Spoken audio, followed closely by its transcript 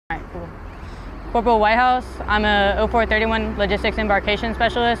Alright, cool. Corporal Whitehouse. I'm a 0431 Logistics Embarkation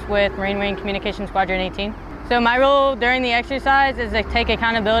Specialist with Marine Wing Communications Squadron 18. So my role during the exercise is to take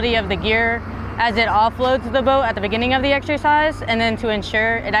accountability of the gear as it offloads the boat at the beginning of the exercise, and then to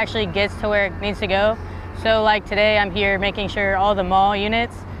ensure it actually gets to where it needs to go. So like today, I'm here making sure all the mall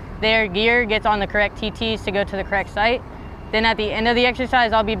units, their gear gets on the correct TTs to go to the correct site. Then at the end of the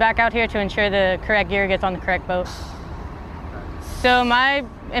exercise, I'll be back out here to ensure the correct gear gets on the correct boat. So my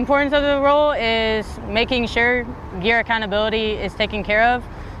importance of the role is making sure gear accountability is taken care of.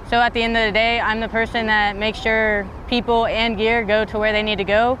 So at the end of the day, I'm the person that makes sure people and gear go to where they need to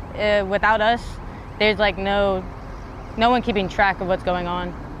go. Without us, there's like no one keeping track of what's going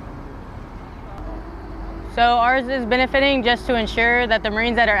on. So ours is benefiting just to ensure that the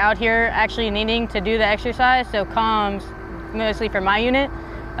Marines that are out here actually needing to do the exercise, so comms, mostly for my unit,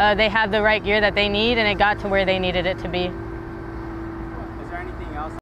 they have the right gear that they need and it got to where they needed it to be.